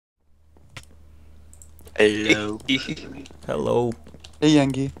Hello. Hello. Hey,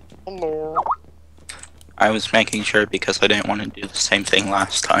 Youngie. Hello. I was making sure because I didn't want to do the same thing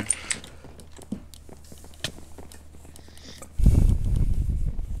last time.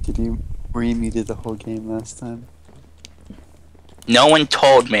 Were you muted the whole game last time? No one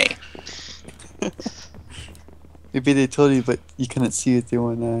told me. Maybe they told you, but you couldn't see with your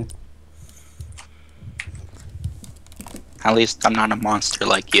one eye. At least I'm not a monster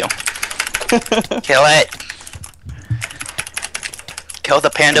like you. Kill it! Kill the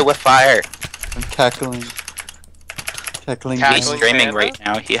panda with fire! I'm cackling. Cackling. He's Cackling streaming panda? right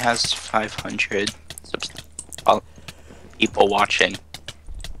now. He has 500 people watching.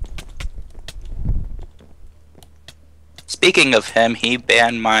 Speaking of him, he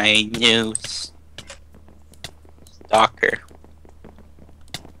banned my new stalker.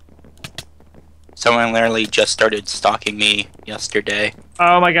 Someone literally just started stalking me yesterday.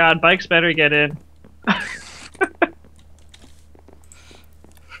 Oh my god, bikes better get in.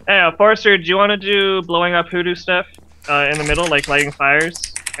 Hey, Forrester, do you want to do blowing up Hoodoo stuff in the middle, like lighting fires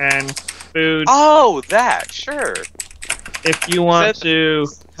and food? Oh, that, sure. If you want to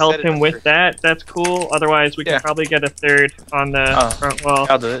help him with that, that's cool. Otherwise, we can Yeah. probably get a third on the front wall.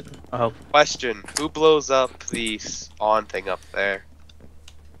 I'll do it. I'll help. Question, who blows up the spawn thing up there?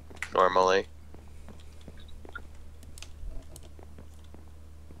 Normally.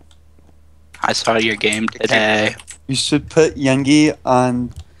 I saw your game today. You should put Youngie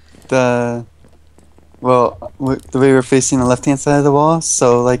on the... Well, the way we're facing the left-hand side of the wall,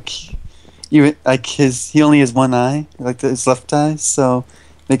 so like... Even like he only has one eye, like his left eye, so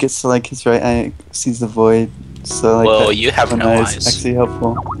make it so like his right eye sees the void. So like Well, that you have one no eye is eyes. actually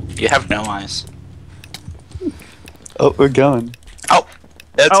helpful. You have no eyes. Oh, we're going. Oh!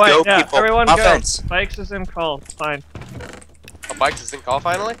 Let's Oh wait, go, yeah, people! everyone Offense! go. Bikes is in call. Fine. Oh, Bikes is in call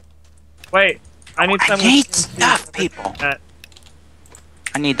finally? Wait, I need I some. need stuff, people!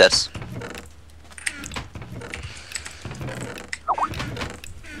 I need this.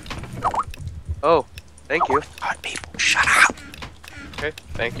 Oh, thank you. God, people, shut up! Okay,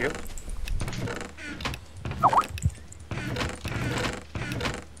 thank you.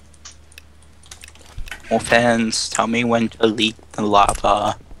 Offense, tell me when to leak the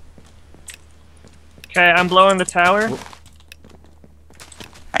lava. Okay, I'm blowing the tower.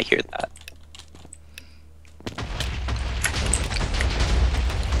 I hear that.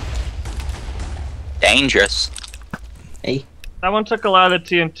 Dangerous. Hey. That one took a lot of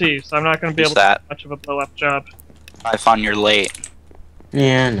the TNT, so I'm not going to be Who's able to that? do much of a blow-up job. I found you're late.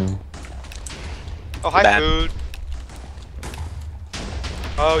 Yeah, I know. Oh, hi, Bad. food.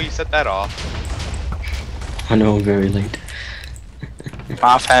 Oh, you set that off. I know I'm very late.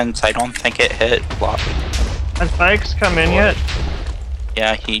 Offense, I don't think it hit. Block. Has Bikes come in yet?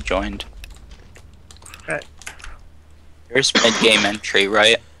 Yeah, he joined. Okay. Here's mid-game entry,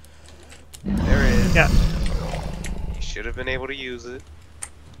 right? There it is. Yeah. You should have been able to use it.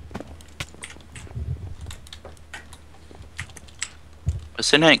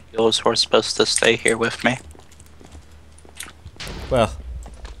 Wasn't it Gilzor supposed to stay here with me? Well.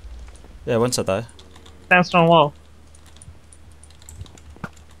 Yeah, once I die. Sandstone wall.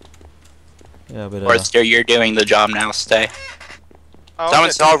 Yeah, but Forrester, you're doing the job now, stay. Oh,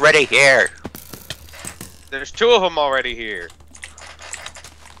 Someone's okay. already here! There's two of them already here.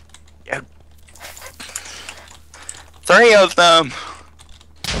 Three of them!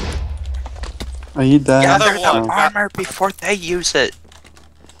 Are you dying? Gather Gather the one. armor before they use it!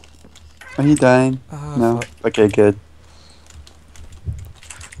 Are you dying? Oh, No. fuck. Okay, good.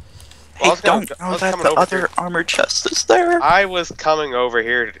 They I was don't I know was that coming the over other here. armor chest is there. I was coming over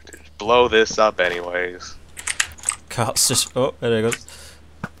here to blow this up anyways. Cart's just. Oh, there it goes.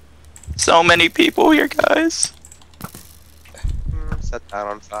 So many people here, guys. Set that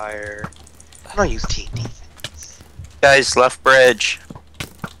on fire. I don't use TNT things. Guys, left bridge.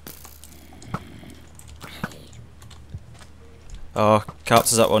 Oh,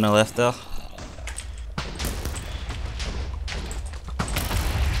 Carts is that one I left there.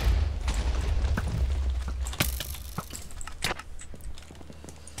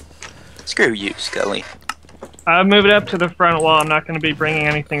 Screw you, Scully. I'll move it up to the front wall. I'm not going to be bringing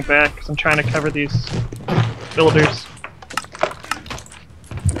anything back because I'm trying to cover these builders.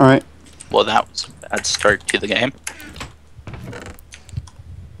 Alright. Well, that was a bad start to the game.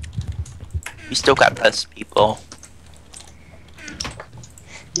 We still got best people.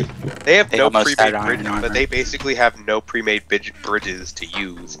 They have They no almost had pre-made iron bridges, armor. but they basically have no pre-made bridges to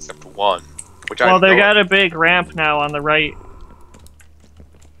use except for one. Which Well, I they don't- got a big ramp now on the right.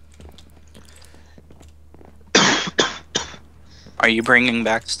 Are you bringing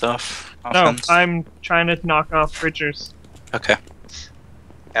back stuff? No, Offense? I'm trying to knock off bridgers. Okay.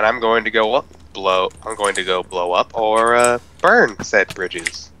 And I'm going to go I'm going to go blow up or burn said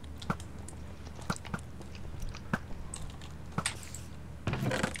bridges.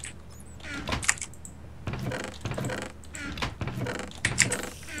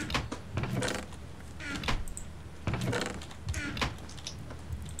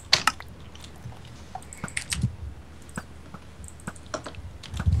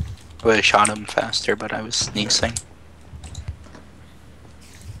 I would have shot him faster, but I was sneezing.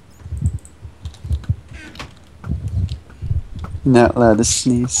 Not allowed to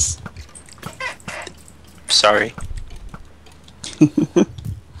sneeze. Sorry.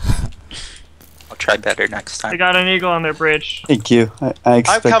 I'll try better next They time. got an eagle on their bridge. Thank you. I I'm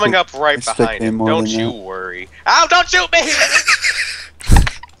expected, coming up right expect behind way him. more Don't than you that. worry. Ow! Don't shoot me!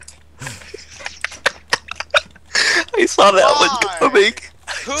 I saw that Why? one coming.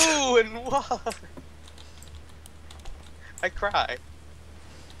 Who and why? I cry.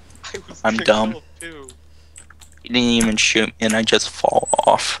 I'm dumb. Too. He didn't even shoot me, and I just fall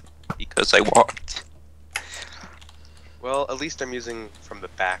off because I walked. Well, at least I'm using from the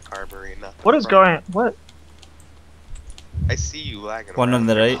back armory, not the What is front. going? What? I see you lagging. One on around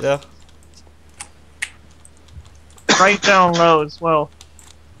the there. right there. Right down low as well.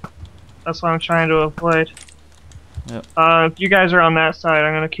 That's what I'm trying to avoid. Yep. If you guys are on that side,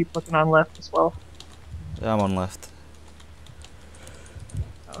 I'm gonna keep looking on left as well. Yeah, I'm on left.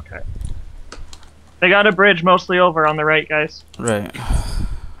 Okay. They got a bridge mostly over on the right, guys. Right.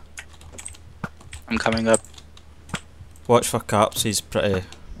 I'm coming up Watch for Caps, he's pretty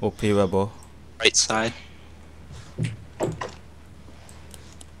OP with a bow. right side.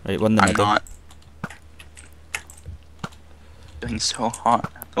 Right, one in the I'm middle. not. Doing so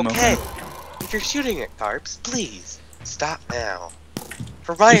hot at the Okay, moment. if you're shooting at carps, please stop now.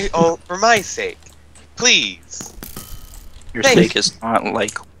 For my sake, please. Your Thanks. steak is not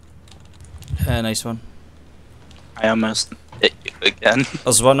like Nice one. I almost hit you again.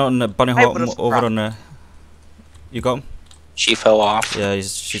 There's one on the bunny Hey, hop but it's over crap. on the. You got him? She fell off. Yeah,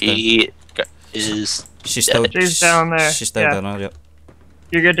 she's down. She is. She's still. She's down there, She's still yeah. down there. Yep.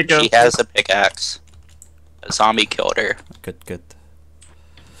 You're good to go. She has a pickaxe. A zombie killed her. Good, good.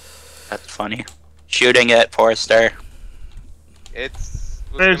 That's funny. Shooting it, Forrester. It's.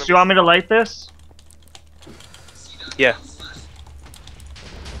 Liz, do you want me to light this? Yeah.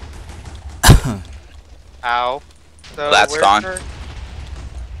 Ow. So That's where's gone.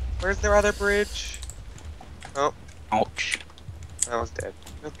 Where's their other bridge? Oh, Ouch. I was dead.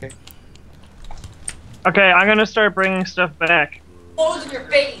 Okay. Okay, I'm gonna start bringing stuff back. Hold in your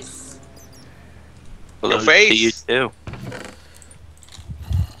face. Hello face. to you too.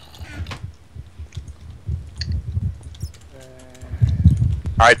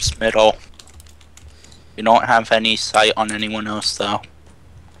 Alright, middle. We don't have any sight on anyone else though.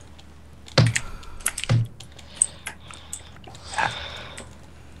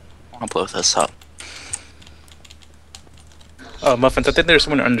 I'll blow this up. Oh, Muffins, I think there's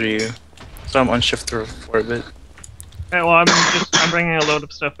someone under you. So I'm on shift for a bit. Okay, well, I'm bringing a load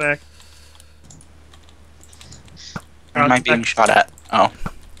of stuff back. Where am I being shot at? Oh.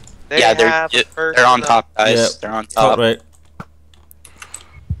 They Yeah, have they're on top, guys. Yeah. They're on Top top. right.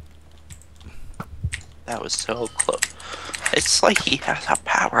 That was so close. It's like he has a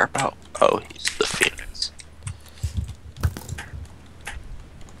power about. Oh, he's the Phoenix.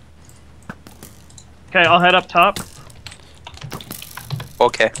 Okay, I'll head up top.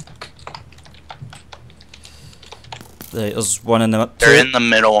 Okay, Right, there's one in the. they're in the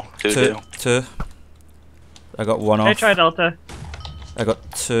middle. Hoodoo. Two. I got one Hey, off. try Delta. I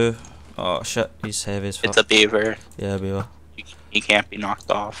got two. Oh shit, he's heavy as fuck. It's a beaver. Yeah, beaver. He can't be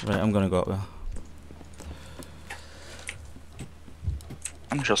knocked off. Right, I'm gonna go up there.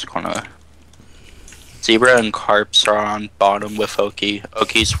 I'm just gonna. Zebra and Carps are on bottom with Oki.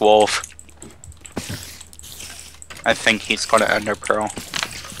 Oki's wolf. I think he's gonna ender pearl.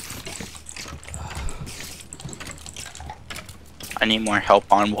 I need more help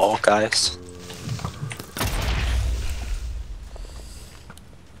on wall, guys.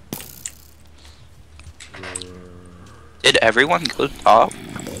 Did everyone go top?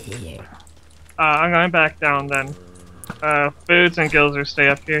 I'm going back down then. Foods and Gilzor stay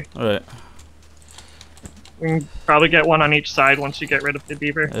up here. Alright, We can probably get one on each side once you get rid of the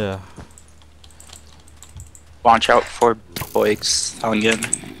beaver. yeah. Watch out for Boyg's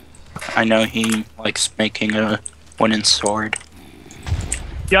Thungon. I know he likes making a wooden sword.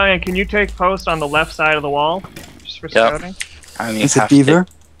 Youngin, can you take post on the left side of the wall? Just for Yep. scouting? I mean, Is it have to- beaver?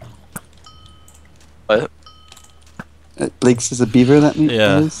 What? Lakes is a beaver that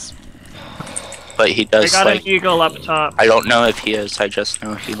Yeah. is? But he I does got like. an eagle up top. I don't know if he is. I just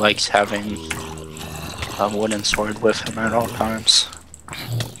know he likes having a wooden sword with him at all times.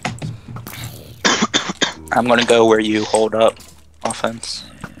 I'm gonna go where you hold up, offense.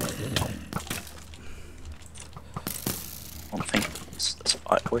 I don't think it's the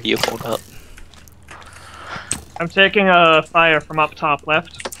spot where you hold up. I'm taking a fire from up top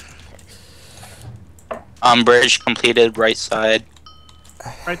left. Bridge completed, right side.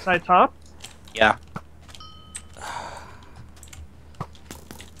 Right side top. Yeah.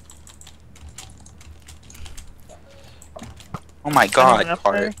 Oh my god, up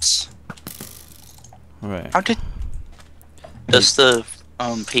there? parts. Right. How did... Does the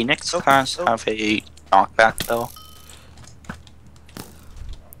Phoenix class have a knockback though?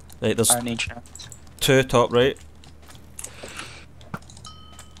 Right, there's By any chance? 2 top right.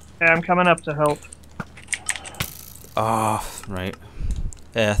 Okay, I'm coming up to help. Ah, right.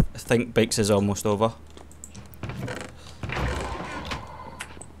 I think Bikes is almost over.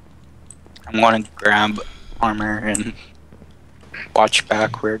 I'm gonna grab armor and watch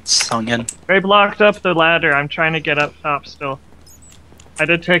backwards, Thungon. They blocked up the ladder. I'm trying to get up top still. I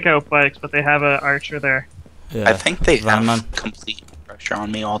did take out bikes, but they have an archer there. Yeah. I think they have Man. complete pressure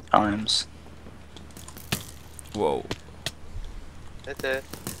on me all times. Whoa. That's it.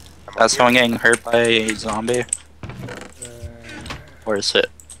 That's someone getting hurt by a zombie? Or is it?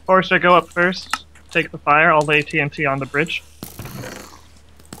 Forster, go up first. Take the fire. I'll lay TNT on the bridge.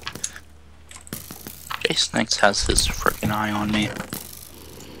 jSnickers has his freaking eye on me.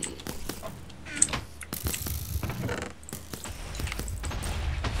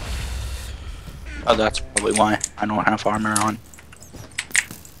 Oh, that's probably why I don't have armor on.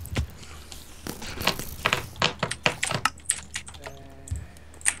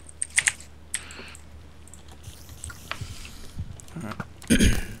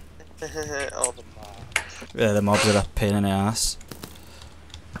 All the mobs. Yeah, the mobs are a pain in the ass.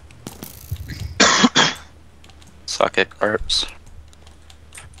 Suck it, corpse.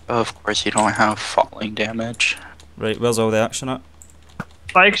 Oh, of course you don't have falling damage. Right, where's all the action at?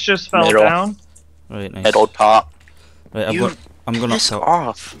 Bikes just fell Middle. down. Right, nice. Middle top. Right, I'm going up Piss top.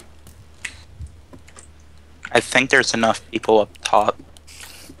 off. I think there's enough people up top.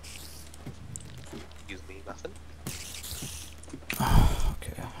 Excuse me, muffin.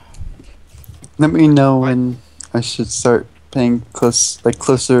 Okay. Let me know when I should start paying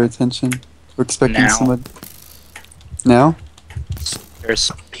closer attention. We're expecting Now. someone. Now?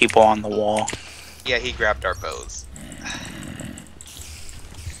 There's people on the wall. Yeah, he grabbed our bows.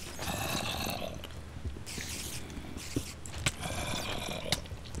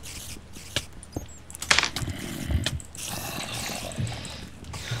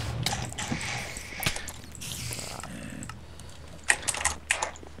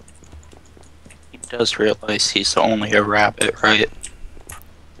 He does realize he's only a rabbit, right?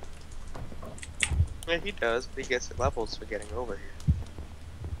 Yeah, he does, but he gets the levels for getting over here.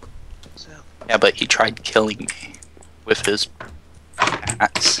 So, Yeah, but he tried killing me with his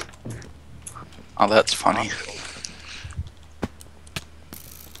axe. Oh, that's funny.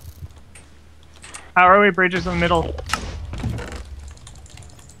 How are we? Bridges in the middle.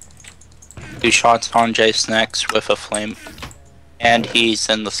 2 shots on jSnickers with a flame. And he's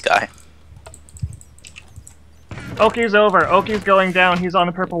in the sky. Oki's over. Oki's going down. He's on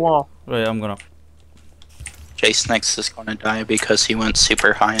the purple wall. Right, I'm going up. jSnickers is gonna die because he went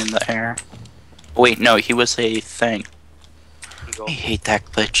super high in the air. Wait, no, he was a thing. Eagle. I hate that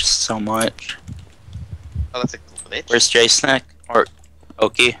glitch so much. Oh, that's a glitch? Where's jSnickers? Or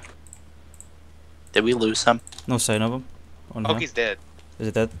Oki? Did we lose him? No sign of him. On here. Oki's dead. Is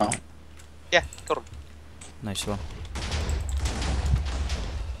he dead? Yeah, killed him. Nice one.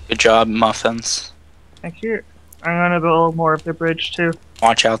 Good job, Muffins. Thank you. I'm gonna build more of the bridge too.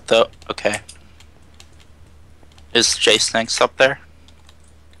 Watch out though. Okay. Is jSnickers up there?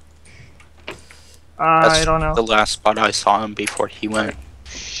 I don't know. The last spot I saw him before he went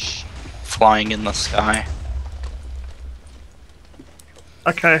flying in the sky.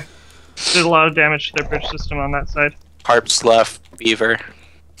 Okay. Did a lot of damage to their bridge system on that side. Harp's left, Beaver,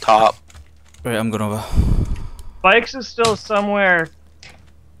 top. Right, I'm going over. Bikes is still somewhere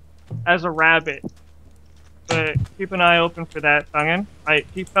as a rabbit. But keep an eye open for that, Thungon.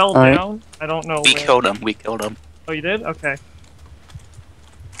 He fell Alright. down. I don't know We where. killed him, we killed him. Oh, you did? Okay.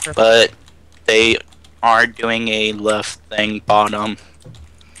 Perfect. But they are doing a left thing bottom.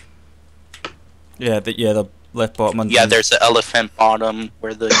 Yeah, the left bottom. And Yeah, there's an elephant bottom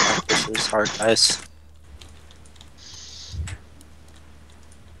where the necklaces are, guys.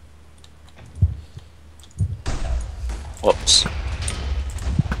 Whoops.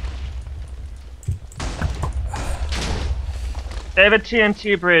 They have a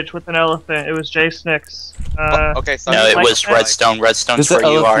TNT bridge with an elephant. It was jSnickers. Okay, so No, it like was that. Redstone. Redstone's There's an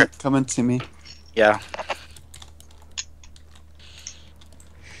where you are. elephant coming to me. Yeah.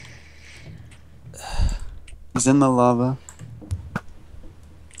 He's in the lava.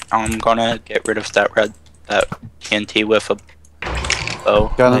 I'm gonna get rid of that TNT with a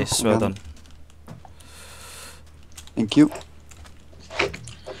bow. Got him. Nice, well got him. done. Thank you.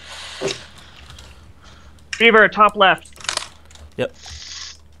 Beaver, top left. Yep.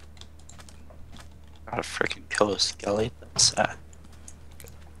 Gotta freaking kill a skelly. That's sad.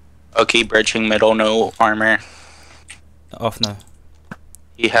 Okay, bridging middle, no armor. Off now.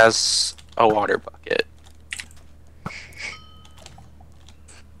 He has a water bucket.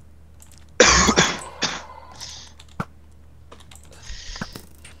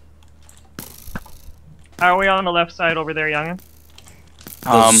 How are we on the left side over there, youngin?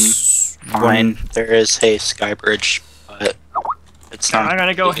 There's Fine. There is a sky bridge, but it's not. I'm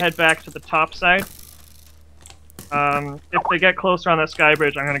gonna go big. head back to the top side. If they get closer on that sky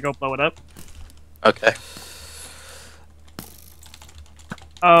bridge, I'm gonna go blow it up. Okay.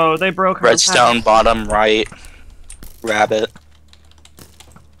 Oh, they broke her Redstone, house. bottom right. Rabbit.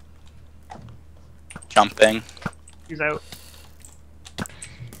 Jumping. He's out.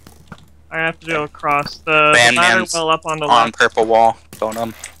 I have to go across the Man, ladder man's well up on the On left. purple wall. Got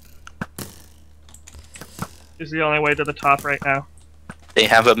him. Is the only way to the top right now. They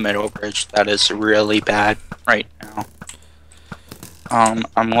have a middle bridge that is really bad right now. I'm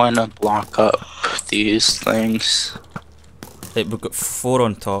going to block up these things. Right, we've got 4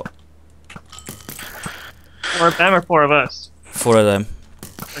 on top. 4 of them or 4 of us? 4 of them.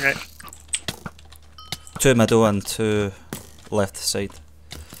 Okay. 2 middle and 2 left side.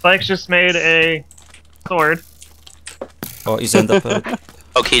 Spike's just made a sword. Oh, he's end up out.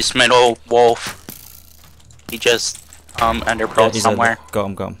 Okay, it's middle wolf. He just ender Yeah, pearled he's somewhere.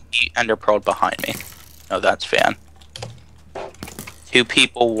 Got him. He ender pearled behind me. No, that's fan. 2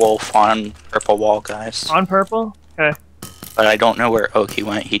 people wolf on purple wall, guys. On purple? Okay. But I don't know where Oki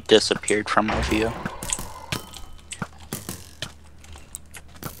went. He disappeared from my view.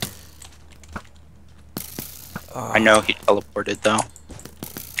 I know he teleported though.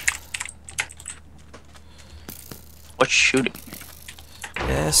 What's shooting me?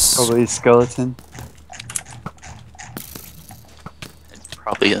 Yes. Probably a skeleton. It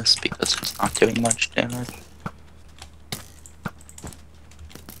probably is because it's not doing much damage.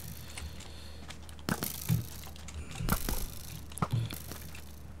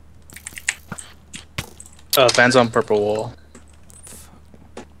 Van's on purple wall.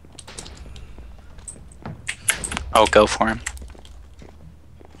 Oh, go for him.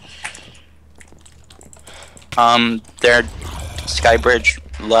 Their skybridge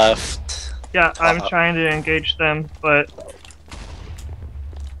left. Yeah, I'm trying to engage them, but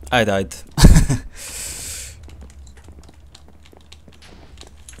I died.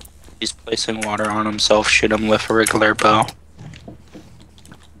 He's placing water on himself. Shoot him with a regular bow.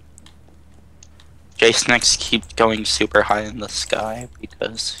 jSnickers keeps going super high in the sky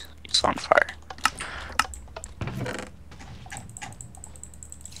because he's on fire.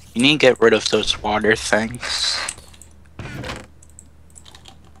 You need to get rid of those water things.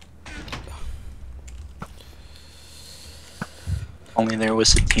 Only there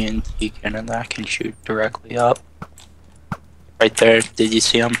was a TNT cannon that can shoot directly up. Right there, did you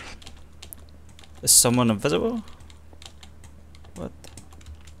see him? Is someone invisible? What?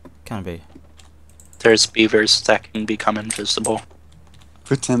 Can't be. There's beavers that can become invisible.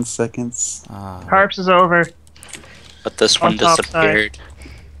 For 10 seconds. Ah. Carps is over But this one On top disappeared.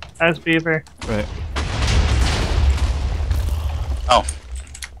 as Beaver. Right. Oh,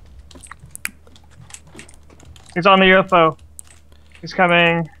 He's on the UFO. He's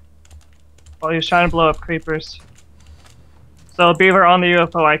coming. Well, he's trying to blow up creepers. So Beaver on the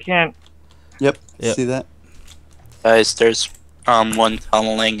UFO. I can't. Yep, Yep. see that? guys, there's one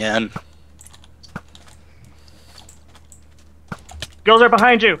tunneling in. Gilzor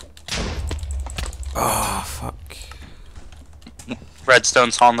behind you. Oh, fuck.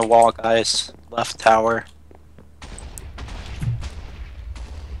 Redstone's on the wall, guys. Left tower.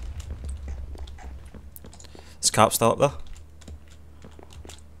 Is Cap still up there?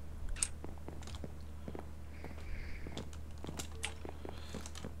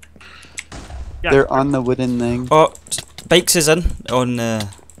 Yeah. They're on the wooden thing. Oh, Bikes is in on.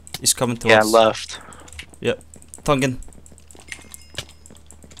 He's coming towards. Yeah, left. Yep. Thungon.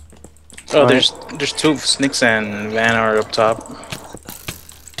 Oh, Alright. there's 2 Snicks and Van are up top.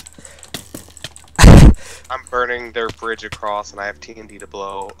 I'm burning their bridge across, and I have TNT to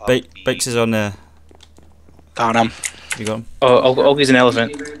blow up. Bikes is on the. Got him. You got him? Oh, Oki's an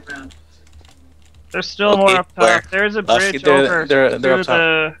elephant. There's still more Okay, up top. where? There's a Left. bridge They're- over they're through up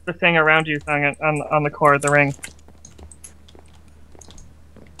top. the thing around you, Thungon, on the core of the ring.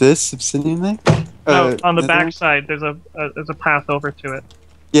 This obsidian thing? No, on the nether back one? side, there's a path over to it.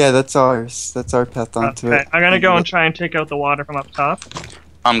 Yeah, that's ours. That's our path onto Okay, it. I'm gonna go and try and take out the water from up top.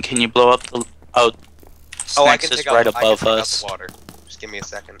 Can you blow up the... Oh, Oh, I Snacks can is take out, right I can above take out us. the water. Just give me a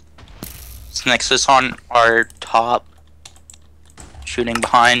second. Snacks is on our top. Shooting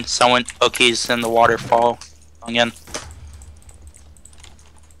behind. Someone... Oki's in the waterfall. Again.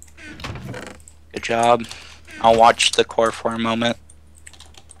 Good job. I'll watch the core for a moment.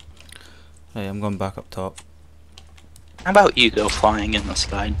 Right, I'm going back up top. How about you go flying in the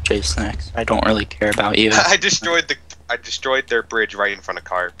sky, jSnickers? I don't really care about you. I destroyed their bridge right in front of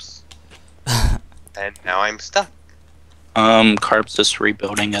Carps. And now I'm stuck. Carp's just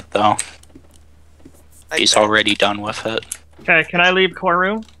rebuilding it though. He's already done with it. Okay, can I leave core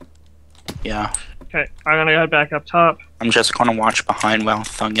room? Yeah. Okay, I'm gonna head back up top. I'm just gonna watch behind while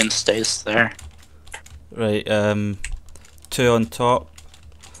Thungon stays there. Right, 2 on top.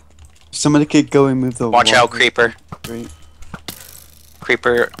 Somebody could go and move the Watch out, water. Creeper. Great.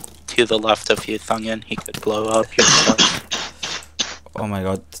 Creeper to the left of you, Thungon. He could blow up your stuff. Oh my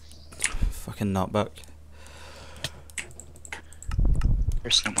god. Fucking knockback.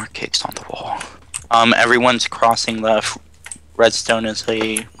 There's no more cakes on the wall. Everyone's crossing left. Redstone is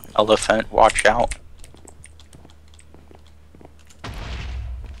a elephant. Watch out.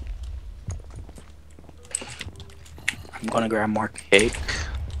 I'm gonna grab more cake.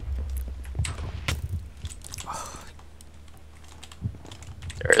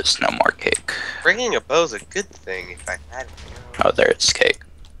 There is no more cake. Bringing a bow's a good thing if I had it. Oh, there is cake.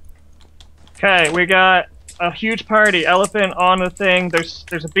 Okay, we got a huge party. Elephant on the thing. There's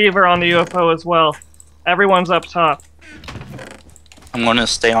a beaver on the UFO as well. Everyone's up top. I'm gonna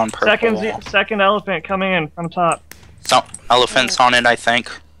stay on purple wall. Second elephant coming in from top. So, elephant's on it, I think.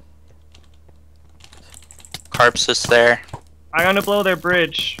 Carps is there. I'm gonna blow their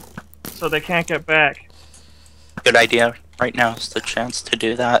bridge so they can't get back. Good idea. Right now is the chance to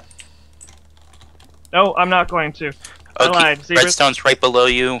do that. No, I'm not going to. I Okay, lied. Zebras, Redstone's right below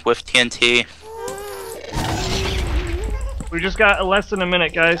you with TNT. we just got less than a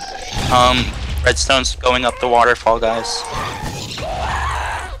minute, guys. Redstone's going up the waterfall, guys.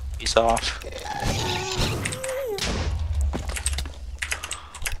 He's off.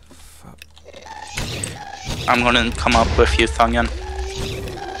 I'm gonna come up with you, Thungon.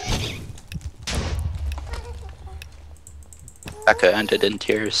 Becca ended in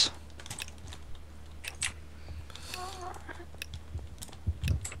tears.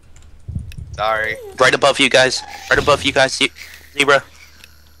 Sorry. Right above you guys. Right above you guys. Zebra.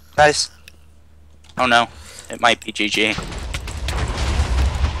 Guys. Oh no. It might be GG.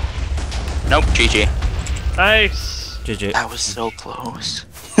 Nope, GG. Nice. GG. That was so close.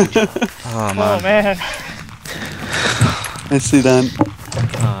 Oh man. Oh man. Nicely done.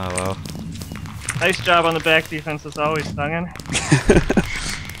 Ah well. Nice job on the back defense as always, Thungon.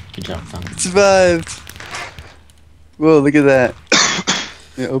 Good job, Thungon. Survived. Whoa, look at that.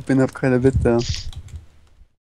 It opened up quite a bit though.